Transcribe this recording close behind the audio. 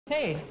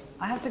Hey,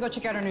 I have to go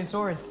check out our new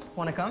Zords.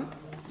 Wanna come?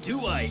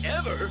 Do I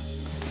ever?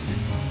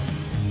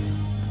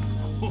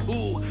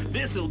 Ooh,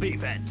 this'll be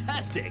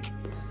fantastic.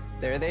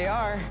 There they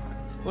are.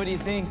 What do you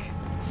think?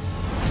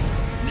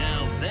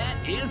 Now that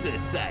is a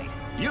sight.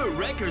 Your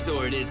Wrecker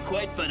Zord is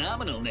quite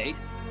phenomenal, Nate.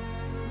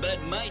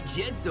 But my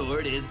Jet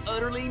Zord is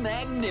utterly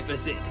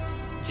magnificent.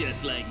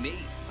 Just like me.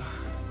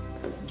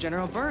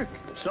 General Burke.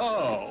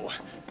 So,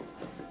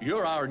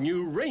 you're our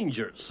new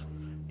Rangers.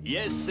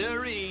 Yes,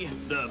 sirree.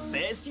 The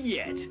best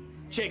yet.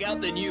 Check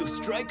out the new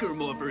Striker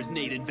Morphers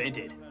Nate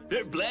invented.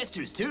 They're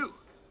blasters, too.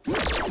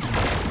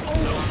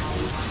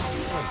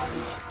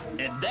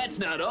 And that's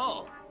not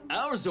all.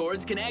 Our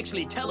Zords can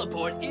actually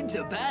teleport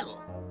into battle.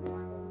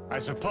 I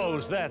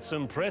suppose that's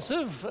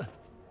impressive.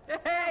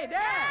 Hey,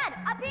 Dad!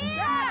 Up here!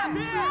 Dad, I'm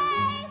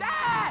here!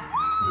 Dad!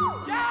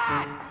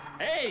 Dad!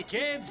 Hey,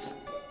 kids!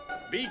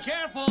 Be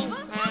careful!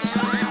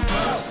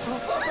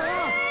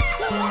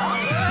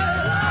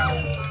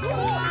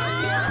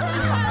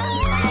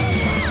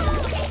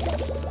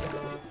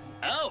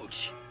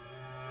 Ouch!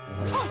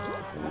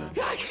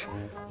 Yikes!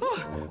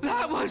 Oh,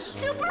 that was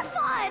Super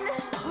fun!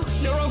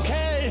 You're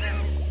okay!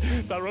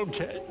 They're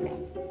okay.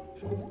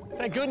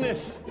 Thank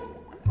goodness.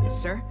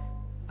 Sir,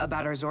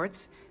 about our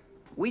Zords,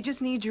 we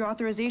just need your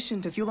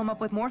authorization to fuel them up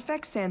with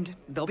Morphex, and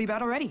they'll be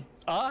battle ready.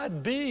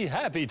 I'd be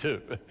happy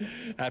to,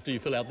 after you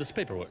fill out this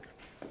paperwork.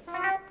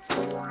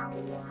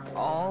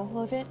 All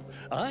of it?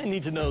 I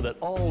need to know that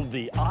all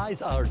the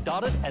I's are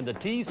dotted and the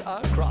T's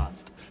are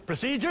crossed.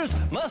 Procedures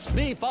must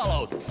be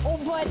followed. Oh,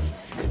 but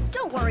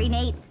don't worry,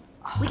 Nate.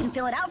 We can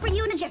fill it out for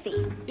you in a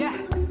jiffy. Yeah,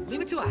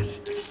 leave it to us.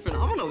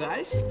 Phenomenal,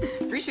 guys.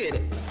 Appreciate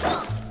it.